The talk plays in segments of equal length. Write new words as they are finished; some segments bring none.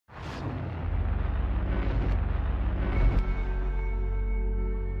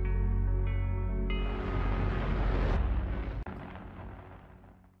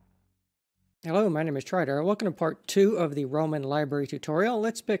Hello, my name is Trydar. Welcome to part 2 of the Roman library tutorial.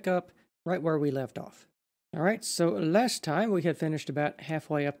 Let's pick up right where we left off. Alright, so last time we had finished about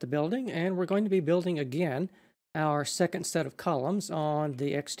halfway up the building, and we're going to be building again our second set of columns on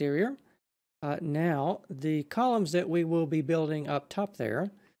the exterior. Now, the columns that we will be building up top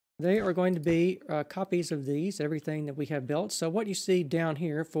there, they are going to be copies of these, everything that we have built. So what you see down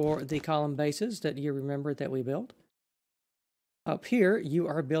here for the column bases that you remember that we built, up here, you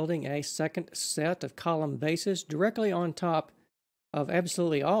are building a second set of column bases directly on top of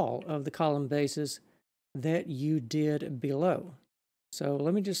absolutely all of the column bases that you did below. So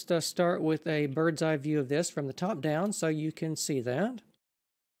let me just start with a bird's eye view of this from the top down so you can see that.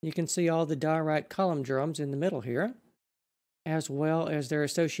 You can see all the diorite column drums in the middle here, as well as their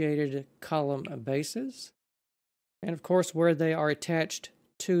associated column bases. And of course, where they are attached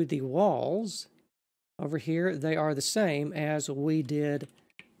to the walls, over here, they are the same as we did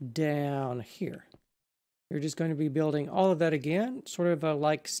down here. You're just going to be building all of that again, sort of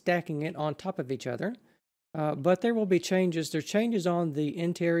like stacking it on top of each other. But there will be changes. There's changes on the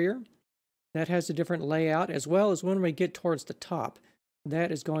interior. That has a different layout, as well as when we get towards the top,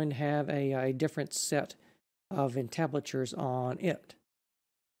 that is going to have a different set of entablatures on it.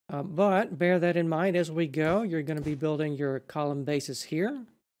 But bear that in mind as we go. You're going to be building your column bases here,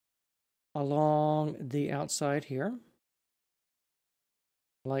 along the outside here,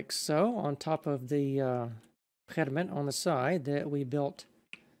 like so, on top of the pediment on the side that we built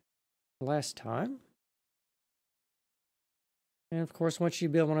last time. And of course, once you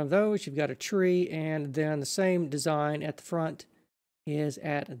build one of those, you've got a tree, and then the same design at the front is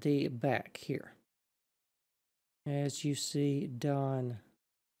at the back here, as you see done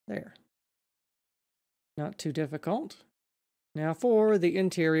there. Not too difficult. Now for the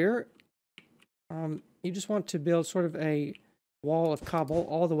interior, you just want to build sort of a wall of cobble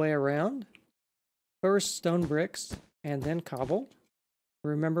all the way around. First stone bricks and then cobble.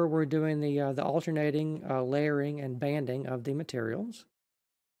 Remember, we're doing the alternating layering and banding of the materials.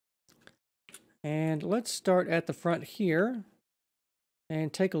 And let's start at the front here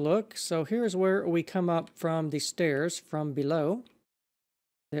and take a look. So here's where we come up from the stairs from below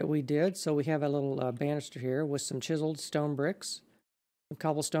that we did. So we have a little banister here with some chiseled stone bricks,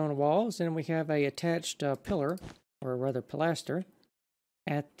 cobblestone walls, and we have a attached pillar, or rather pilaster,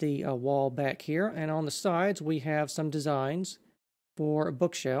 at the wall back here. And on the sides we have some designs for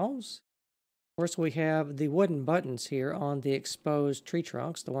bookshelves. Of course, we have the wooden buttons here on the exposed tree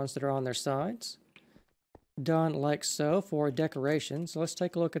trunks, the ones that are on their sides, done like so for decoration. So let's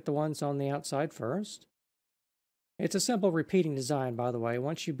take a look at the ones on the outside first. It's a simple repeating design, by the way.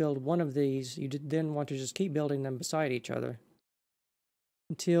 Once you build one of these, you then want to just keep building them beside each other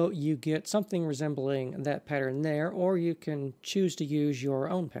until you get something resembling that pattern there, or you can choose to use your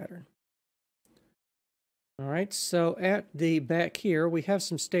own pattern. Alright, so at the back here, we have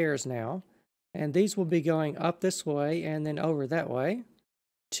some stairs now, and these will be going up this way and then over that way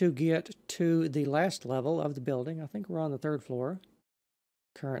to get to the last level of the building. I think we're on the 3rd floor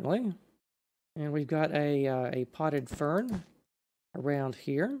currently. And we've got a potted fern around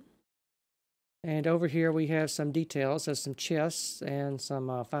here. And over here we have some details of some chests and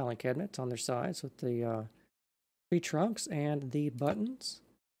some filing cabinets on their sides with the tree trunks and the buttons.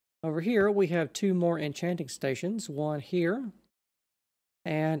 Over here we have 2 more enchanting stations, one here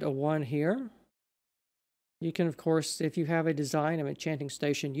and one here. You can, of course, if you have a design of enchanting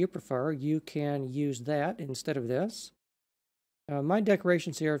station you prefer, you can use that instead of this. My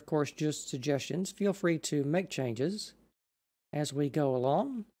decorations here, of course, just suggestions. Feel free to make changes as we go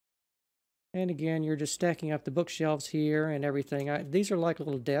along. And again, you're just stacking up the bookshelves here and everything. These are like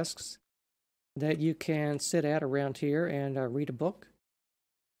little desks that you can sit at around here and read a book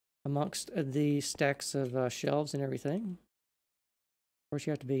amongst the stacks of shelves and everything. Of course,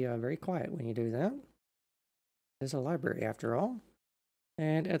 you have to be very quiet when you do that. It's a library, after all.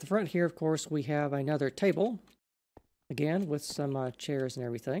 And at the front here, of course, we have another table, again, with some chairs and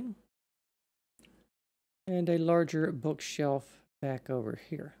everything. And a larger bookshelf back over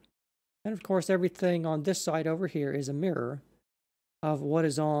here. And of course, everything on this side over here is a mirror of what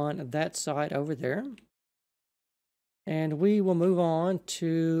is on that side over there. And we will move on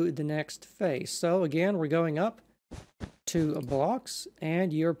to the next phase. So again, we're going up 2 blocks,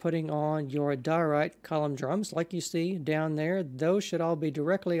 and you're putting on your diorite column drums like you see down there. Those should all be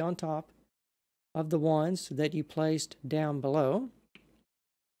directly on top of the ones that you placed down below.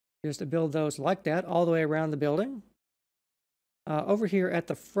 Just to build those like that all the way around the building. Over here at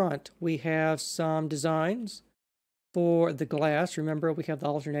the front, we have some designs for the glass. Remember, we have the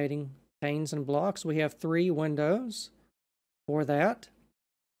alternating panes and blocks. We have 3 windows for that.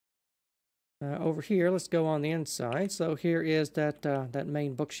 Over here, let's go on the inside. So here is that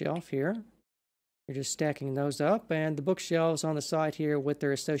main bookshelf here. You're just stacking those up, and the bookshelves on the side here with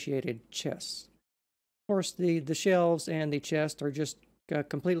their associated chests. Of course, the shelves and the chest are just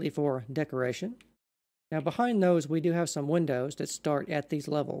completely for decoration. Now behind those, we do have some windows that start at these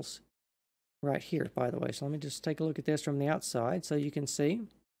levels right here, by the way. So let me just take a look at this from the outside so you can see.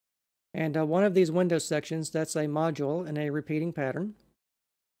 And one of these window sections, that's a module in a repeating pattern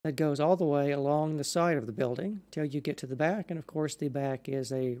that goes all the way along the side of the building till you get to the back. And of course, the back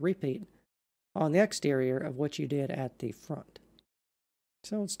is a repeat on the exterior of what you did at the front.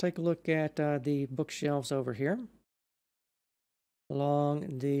 So let's take a look at the bookshelves over here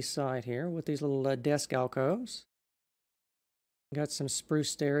along the side here with these little desk alcoves. Got some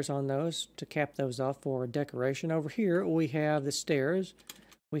spruce stairs on those to cap those off for decoration. Over here we have the stairs.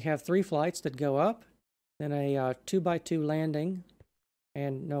 We have 3 flights that go up, then a 2x2 landing,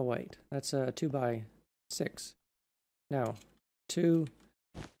 and no wait, that's a 2x6. No,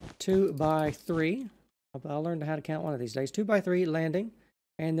 2x3. I'll learn how to count one of these days. 2x3 landing,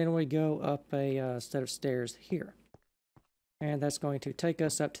 and then we go up a set of stairs here. And that's going to take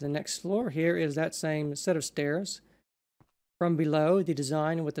us up to the next floor. Here is that same set of stairs. From below, the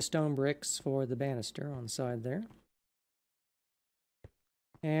design with the stone bricks for the banister on the side there.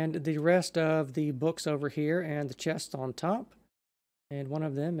 And the rest of the books over here and the chest on top. And one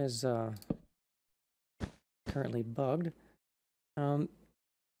of them is currently bugged.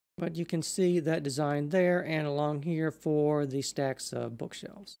 But you can see that design there and along here for the stacks of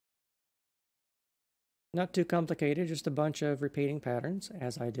bookshelves. Not too complicated, just a bunch of repeating patterns,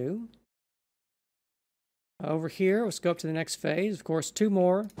 as I do. Over here, let's go up to the next phase. Of course, 2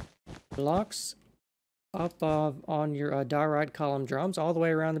 more blocks up on your diorite column drums all the way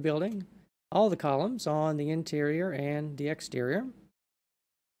around the building. All the columns on the interior and the exterior.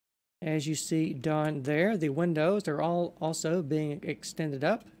 As you see done there, the windows are all also being extended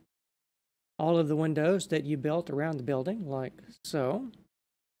up. All of the windows that you built around the building, like so.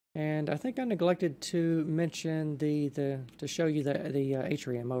 And I think I neglected to mention to show you the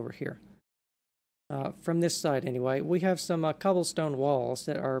atrium over here. From this side anyway, we have some cobblestone walls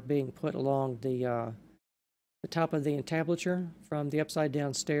that are being put along the top of the entablature from the upside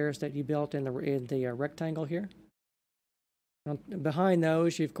down stairs that you built in the rectangle here. Behind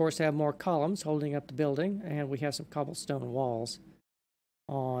those, you of course have more columns holding up the building, and we have some cobblestone walls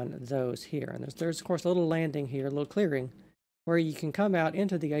on those here. And there's of course a little landing here, a little clearing, where you can come out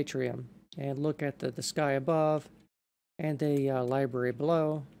into the atrium and look at the sky above and the library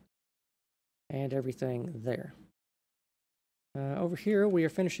below and everything there. Over here, we are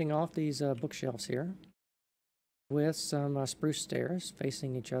finishing off these bookshelves here with some spruce stairs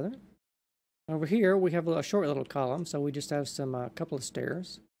facing each other. Over here, we have a short little column, so we just have some couple of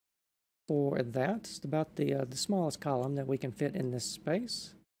stairs for that. It's about the smallest column that we can fit in this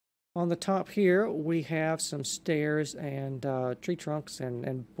space. On the top here, we have some stairs and tree trunks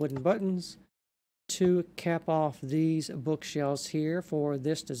and wooden buttons to cap off these bookshelves here for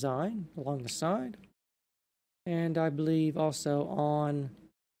this design along the side. And I believe also on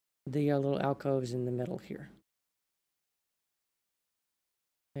the little alcoves in the middle here.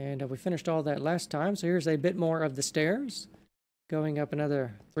 And we finished all that last time, so here's a bit more of the stairs, going up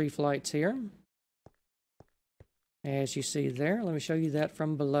another 3 flights here. As you see there, let me show you that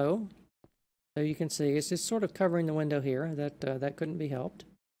from below. So you can see it's just sort of covering the window here. That couldn't be helped.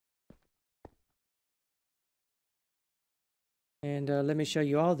 And let me show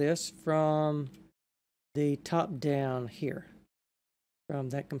you all this from the top down here, from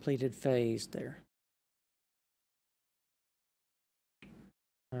that completed phase there.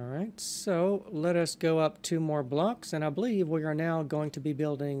 Alright, so let us go up 2 more blocks, and I believe we are now going to be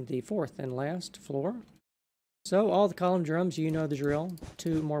building the 4th and last floor. So all the column drums, you know the drill.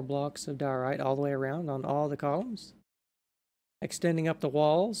 2 more blocks of diorite all the way around on all the columns. Extending up the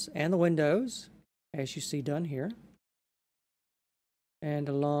walls and the windows, as you see done here. And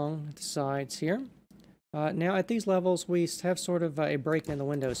along the sides here. Now at these levels, we have sort of a break in the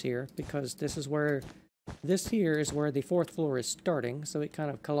windows here, because this here is where the 4th floor is starting, so it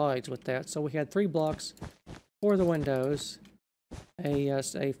kind of collides with that. So we had 3 blocks for the windows,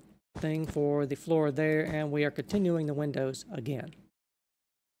 a thing for the floor there, and we are continuing the windows again.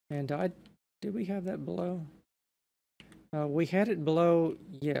 And did we have that below? We had it below,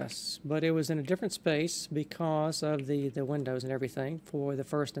 yes, but it was in a different space because of the windows and everything for the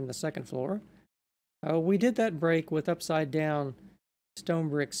 1st and the 2nd floor. We did that break with upside down stone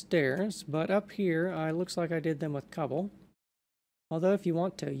brick stairs, but up here, it looks like I did them with cobble. Although if you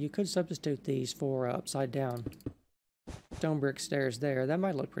want to, you could substitute these for upside down stone brick stairs there. That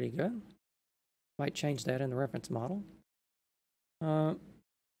might look pretty good. Might change that in the reference model.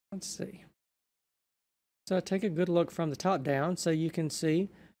 Let's see. So take a good look from the top down so you can see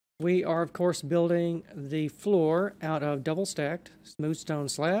we are, of course, building the floor out of double stacked smooth stone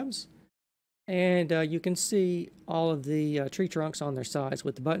slabs. And you can see all of the tree trunks on their sides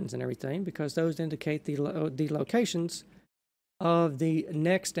with the buttons and everything, because those indicate the locations of the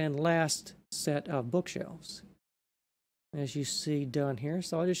next and last set of bookshelves, as you see done here.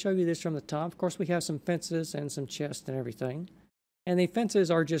 So I'll just show you this from the top. Of course, we have some fences and some chests and everything. And the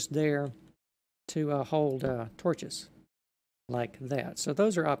fences are just there to hold torches like that. So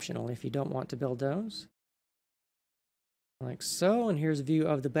those are optional if you don't want to build those. Like so. And here's a view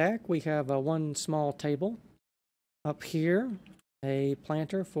of the back. We have one small table. Up here, a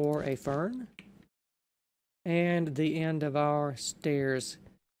planter for a fern. And the end of our stairs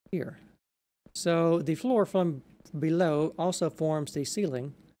here. So the floor from below also forms the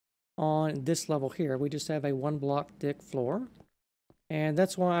ceiling on this level here. We just have a 1 block thick floor. And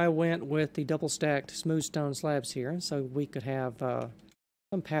that's why I went with the double stacked smooth stone slabs here, so we could have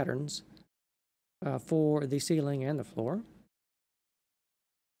some patterns for the ceiling and the floor.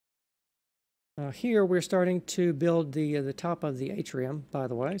 Here we're starting to build the top of the atrium, by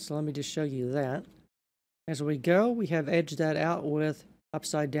the way, so let me just show you that. As we go, we have edged that out with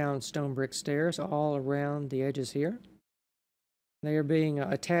upside down stone brick stairs all around the edges here. They are being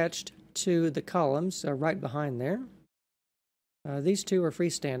attached to the columns right behind there. These two are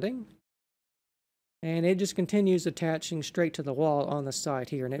freestanding, and it just continues attaching straight to the wall on the side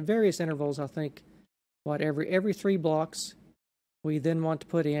here. And at various intervals, I think, every 3 blocks, we then want to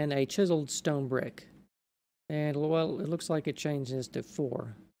put in a chiseled stone brick. And, well, it looks like it changes to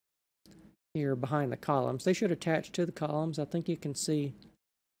 4 here behind the columns. They should attach to the columns. I think you can see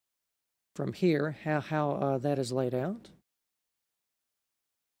from here how that is laid out.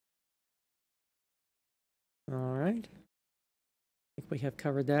 All right. I think we have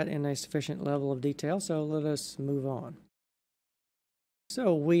covered that in a sufficient level of detail, so let us move on.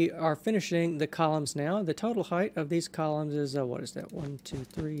 So we are finishing the columns now. The total height of these columns is, what is that? 1, 2,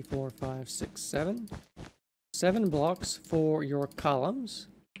 3, 4, 5, 6, 7. 7 blocks for your columns.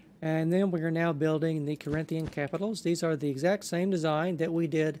 And then we are now building the Corinthian capitals. These are the exact same design that we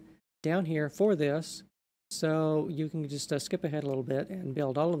did down here for this. So you can just skip ahead a little bit and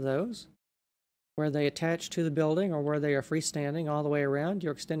build all of those, where they attach to the building or where they are freestanding all the way around.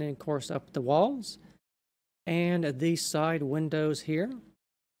 You're extending, of course, up the walls and these side windows here,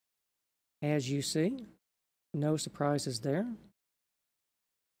 as you see. No surprises there.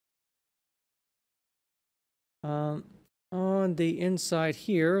 On the inside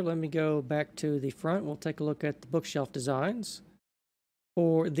here, let me go back to the front. We'll take a look at the bookshelf designs.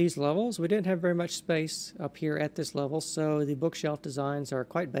 For these levels, we didn't have very much space up here at this level, so the bookshelf designs are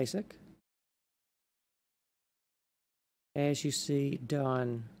quite basic, as you see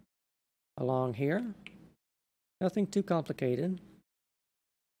done along here. Nothing too complicated.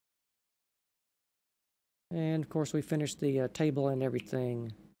 And of course we finished the table and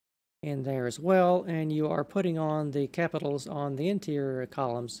everything in there as well, and you are putting on the capitals on the interior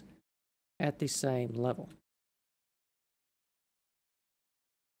columns at the same level.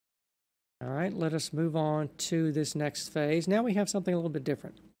 All right, let us move on to this next phase. Now we have something a little bit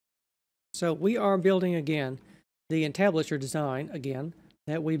different. So we are building again the entablature design again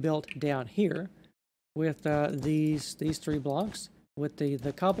that we built down here with these 3 blocks with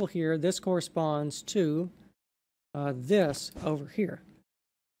the cobble here. This corresponds to this over here,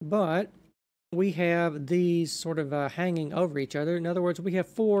 but we have these sort of hanging over each other. In other words, we have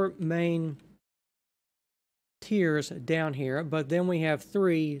 4 main tiers down here, but then we have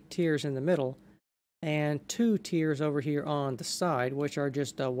 3 tiers in the middle and 2 tiers over here on the side, which are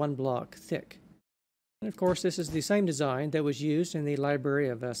just 1 block thick. And of course, this is the same design that was used in the library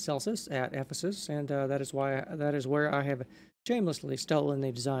of Celsus at Ephesus, and that is where I have shamelessly stolen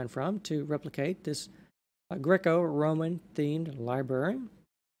the design from to replicate this Greco-Roman themed library.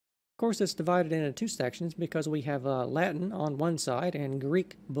 Of course, it's divided into 2 sections because we have Latin on one side and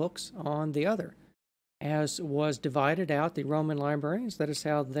Greek books on the other. As was divided out the Roman libraries, that is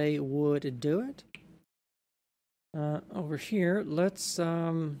how they would do it. Over here, let's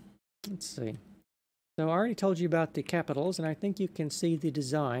see. So I already told you about the capitals, and I think you can see the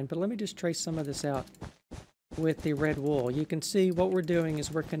design, but let me just trace some of this out with the red wool. You can see what we're doing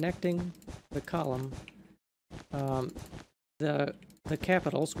is we're connecting the column, the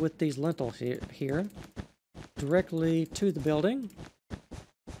capitals with these lintels here directly to the building,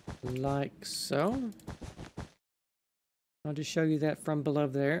 like so. I'll just show you that from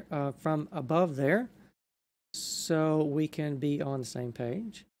above there, so we can be on the same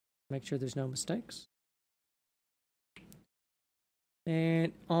page. Make sure there's no mistakes.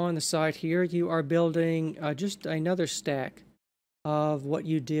 And on the side here, you are building just another stack of what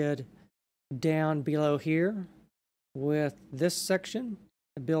you did down below here with this section.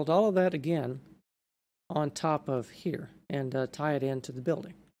 Build all of that again on top of here and tie it into the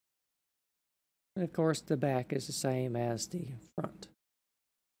building. And of course, the back is the same as the front.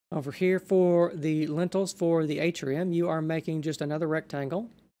 Over here for the lintels for the atrium, you are making just another rectangle,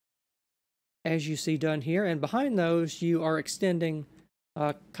 as you see done here. And behind those, you are extending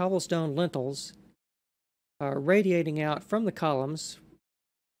cobblestone lintels radiating out from the columns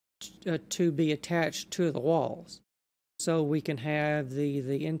to be attached to the walls. So we can have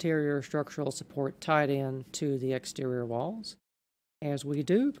the interior structural support tied in to the exterior walls, as we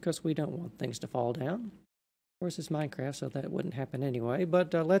do, because we don't want things to fall down. Of course, it's Minecraft, so that wouldn't happen anyway,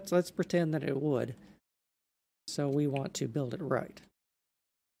 but let's pretend that it would. So we want to build it right.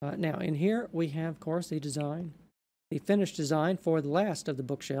 Now, in here, we have, of course, the finished design for the last of the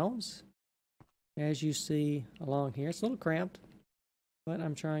bookshelves. As you see along here, it's a little cramped, but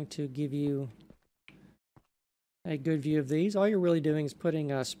I'm trying to give you a good view of these. All you're really doing is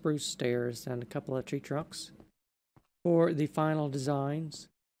putting spruce stairs and a couple of tree trunks for the final designs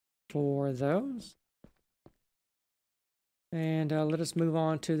for those. And let us move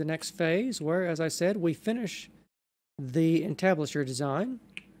on to the next phase, where, as I said, we finish the entablature design.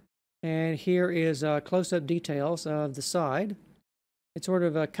 And here is close-up details of the side. It sort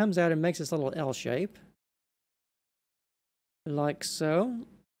of comes out and makes this little L shape, like so.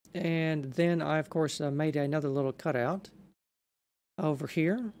 And then I, of course, made another little cutout over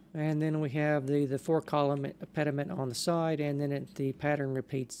here. And then we have the 4-column pediment on the side, and then the pattern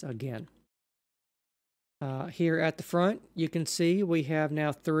repeats again. Here at the front, you can see we have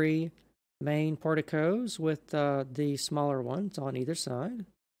now 3 main porticos with the smaller ones on either side.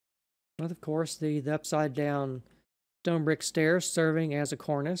 With, of course, the upside-down stone brick stairs serving as a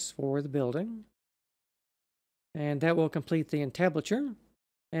cornice for the building. And that will complete the entablature.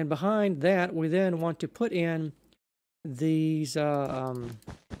 And behind that, we then want to put in these smooth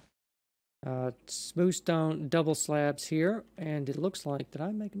stone double slabs here. And it looks like, did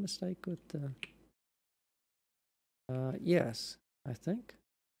I make a mistake with the... yes, I think.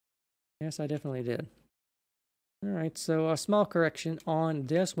 Yes, I definitely did. Alright, so a small correction on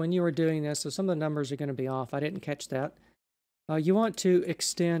this when you were doing this. So some of the numbers are going to be off. I didn't catch that. You want to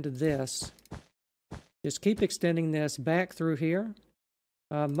extend this. Just keep extending this back through here.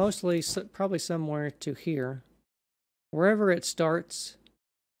 Mostly, probably somewhere to here. Wherever it starts,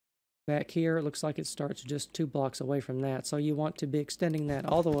 back here, it looks like it starts just 2 blocks away from that. So you want to be extending that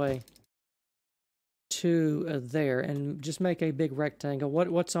all the way to there, and just make a big rectangle.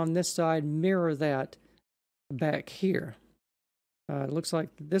 What's on this side, mirror that back here. It looks like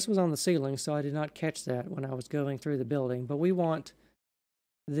this was on the ceiling, so I did not catch that when I was going through the building. But we want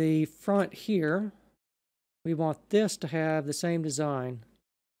the front here, we want this to have the same design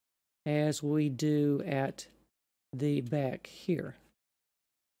as we do at the back here.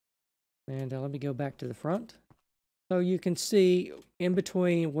 And let me go back to the front. So you can see in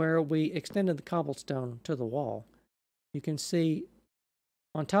between where we extended the cobblestone to the wall, you can see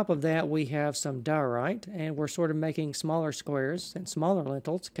on top of that we have some diorite, and we're sort of making smaller squares and smaller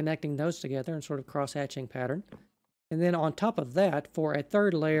lintels, connecting those together in sort of cross-hatching pattern. And then on top of that, for a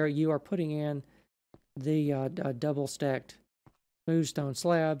third layer, you are putting in the double-stacked smooth stone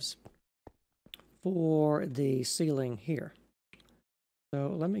slabs for the ceiling here.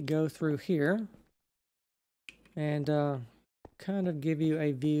 So let me go through here and kind of give you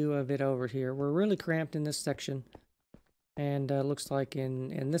a view of it over here. We're really cramped in this section, and looks like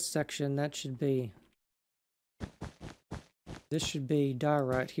in this section that should be, this should be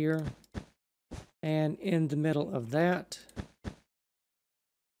diorite here, and in the middle of that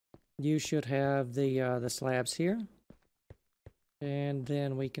you should have the slabs here, and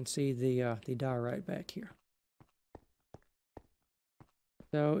then we can see the diorite back here.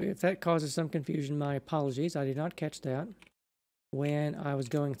 So if that causes some confusion, my apologies. I did not catch that when I was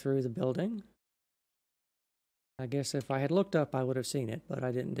going through the building. I guess if I had looked up, I would have seen it, but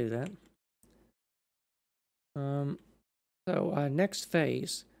I didn't do that. Next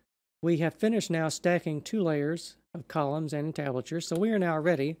phase, we have finished now stacking 2 layers of columns and entablatures, so we are now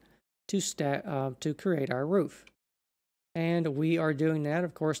ready to create our roof. And we are doing that,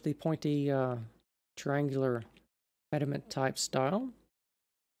 of course, the pointy triangular pediment type style.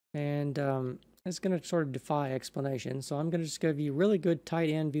 And it's going to sort of defy explanation, so I'm going to just give you really good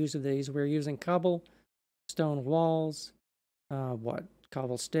tight-end views of these. We're using cobblestone walls,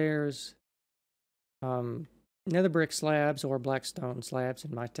 cobble stairs, nether brick slabs or black stone slabs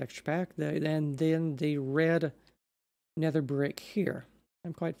in my texture pack, and then the red nether brick here.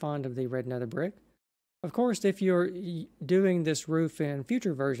 I'm quite fond of the red nether brick. Of course, if you're doing this roof in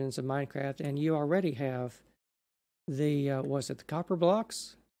future versions of Minecraft and you already have the, the copper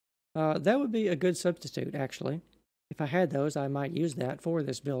blocks? That would be a good substitute, actually. If I had those, I might use that for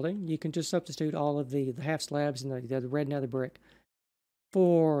this building. You can just substitute all of the half slabs and the red nether brick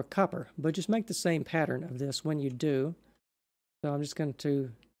for copper, but just make the same pattern of this when you do. So I'm just going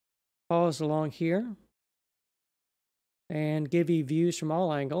to pause along here and give you views from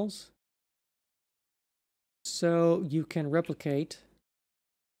all angles, so you can replicate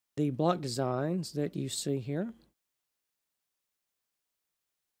the block designs that you see here.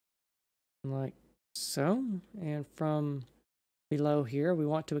 Like so. And from below here, we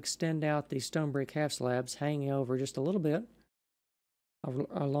want to extend out the stone brick half slabs hanging over just a little bit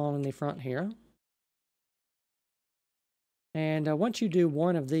along the front here. And once you do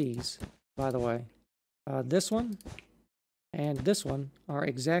one of these, by the way, this one and this one are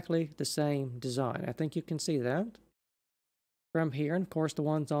exactly the same design. I think you can see that from here. And of course, the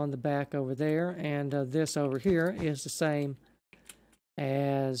ones on the back over there, and this over here is the same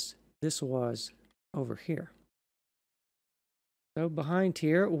as this was over here. So behind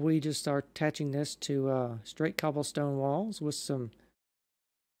here, we just start attaching this to straight cobblestone walls with some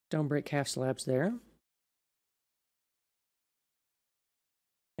stone brick half slabs there.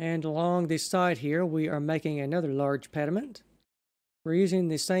 And along the side here, we are making another large pediment. We're using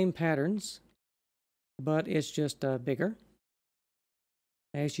the same patterns, but it's just bigger,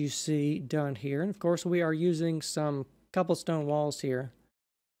 as you see done here. And of course, we are using some cobblestone walls here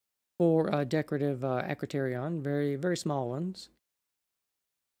for decorative acroterion, very, very small ones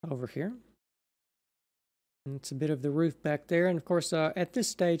over here. And it's a bit of the roof back there. And of course, at this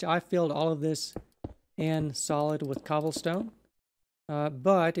stage, I filled all of this in solid with cobblestone.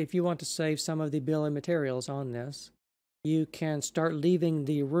 But if you want to save some of the bill of materials on this, you can start leaving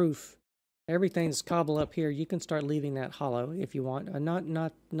the roof, everything that's cobble up here, you can start leaving that hollow if you want.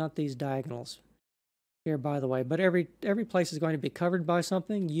 Not these diagonals here, by the way, but every place is going to be covered by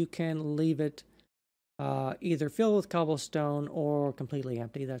something. You can leave it either filled with cobblestone or completely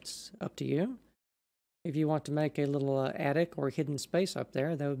empty. That's up to you. If you want to make a little attic or hidden space up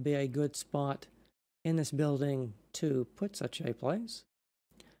there, that would be a good spot in this building to put such a place.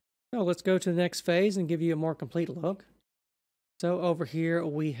 So let's go to the next phase and give you a more complete look. So over here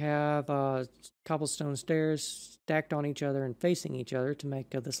we have cobblestone stairs stacked on each other and facing each other to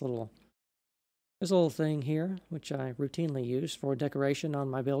make this little thing here, which I routinely use for decoration on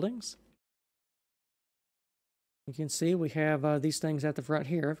my buildings. You can see we have these things at the front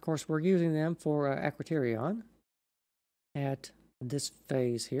here. Of course, we're using them for acroterion at this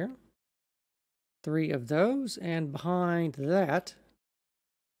phase here. 3 of those, and behind that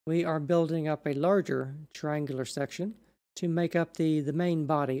we are building up a larger triangular section to make up the main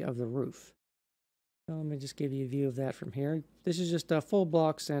body of the roof. So let me just give you a view of that from here. This is just full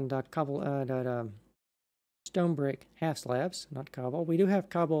blocks and stone brick half slabs, not cobble. We do have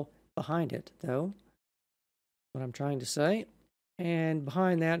cobble behind it, though, what I'm trying to say. And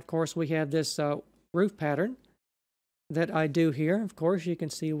behind that, of course, we have this roof pattern that I do here. Of course, you can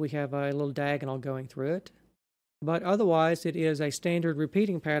see we have a little diagonal going through it. But otherwise, it is a standard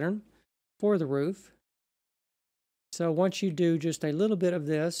repeating pattern for the roof. So once you do just a little bit of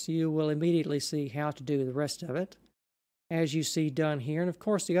this, you will immediately see how to do the rest of it, as you see done here. And of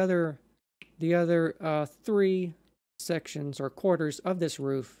course, the other 3 sections or quarters of this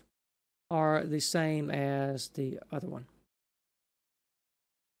roof are the same as the other one.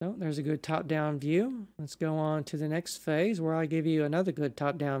 So there's a good top-down view. Let's go on to the next phase where I give you another good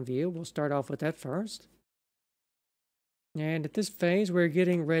top-down view. We'll start off with that first. And at this phase, we're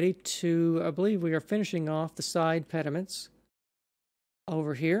getting ready to, I believe we are finishing off the side pediments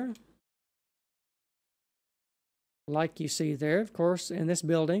over here. Like you see there, of course, in this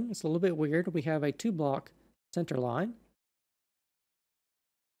building, it's a little bit weird. We have a 2-block center line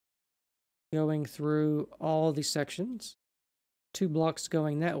going through all the sections. 2 blocks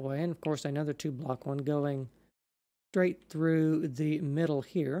going that way, and of course another 2-block one going straight through the middle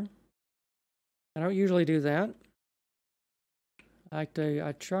here. I don't usually do that. I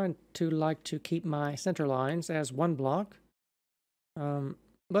try to keep my center lines as 1 block.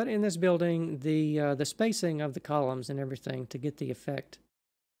 But in this building, the spacing of the columns and everything to get the effect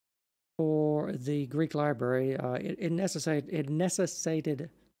for the Greek library, it necessitated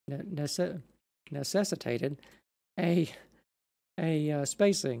a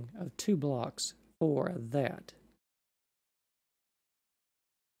spacing of 2 blocks for that.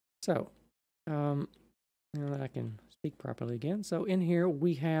 So, Now I can speak properly again. So in here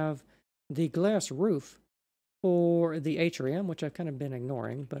we have the glass roof for the atrium, which I've kind of been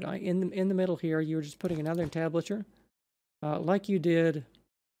ignoring. But in the middle here, you're just putting another entablature, like you did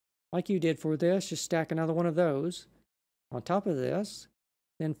for this. Just stack another one of those on top of this,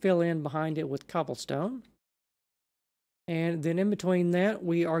 then fill in behind it with cobblestone. And then in between that,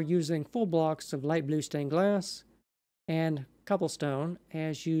 we are using full blocks of light blue stained glass and cobblestone,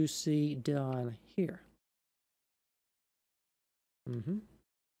 as you see done here.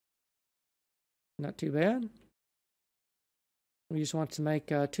 Not too bad. We just want to make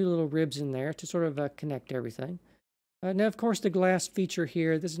 2 little ribs in there to sort of connect everything. Now, of course, the glass feature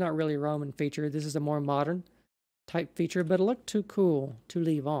here, this is not really a Roman feature. This is a more modern type feature, but it looked too cool to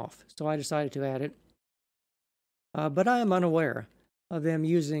leave off, so I decided to add it. But I am unaware of them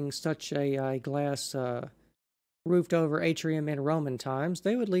using such a glass roofed over atrium in Roman times.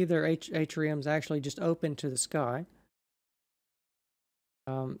 They would leave their atriums actually just open to the sky.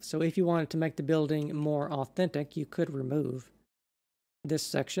 So if you wanted to make the building more authentic, you could remove this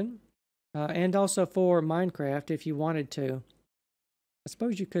section. And also for Minecraft, if you wanted to, I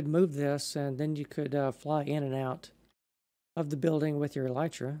suppose you could move this and then you could fly in and out of the building with your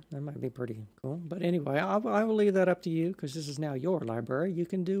elytra. That might be pretty cool. But anyway, I will leave that up to you because this is now your library. You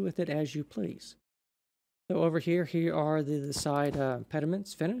can do with it as you please. So over here are the side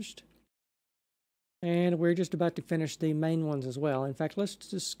pediments finished. And we're just about to finish the main ones as well. In fact, let's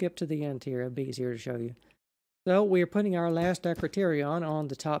just skip to the end here. It'll be easier to show you. So we are putting our last criterion on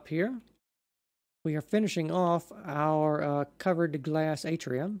the top here. We are finishing off our covered glass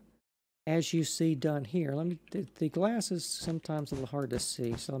atrium, as you see done here. The glass is sometimes a little hard to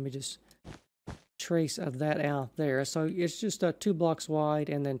see, so let me just trace that out there. So it's just 2 blocks wide,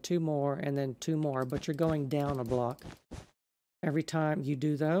 and then 2 more, and then 2 more, but you're going down a block every time you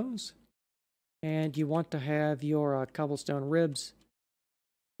do those. And you want to have your cobblestone ribs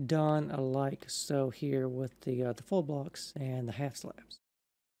done like so here with the full blocks and the half slabs.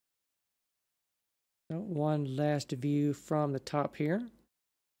 So one last view from the top here.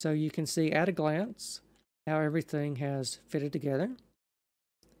 So you can see at a glance how everything has fitted together.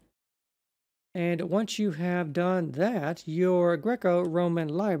 And once you have done that, your Greco-Roman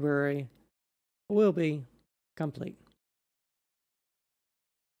library will be complete.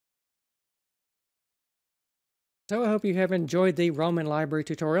 So I hope you have enjoyed the Roman library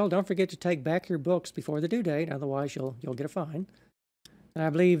tutorial. Don't forget to take back your books before the due date, otherwise you'll get a fine. And I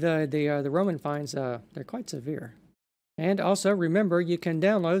believe the Roman fines, they're quite severe. And also remember, you can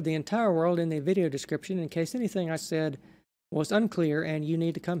download the entire world in the video description in case anything I said was unclear and you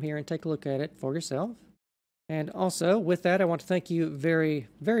need to come here and take a look at it for yourself. And also, with that, I want to thank you very,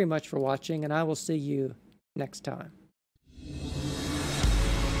 very much for watching, and I will see you next time.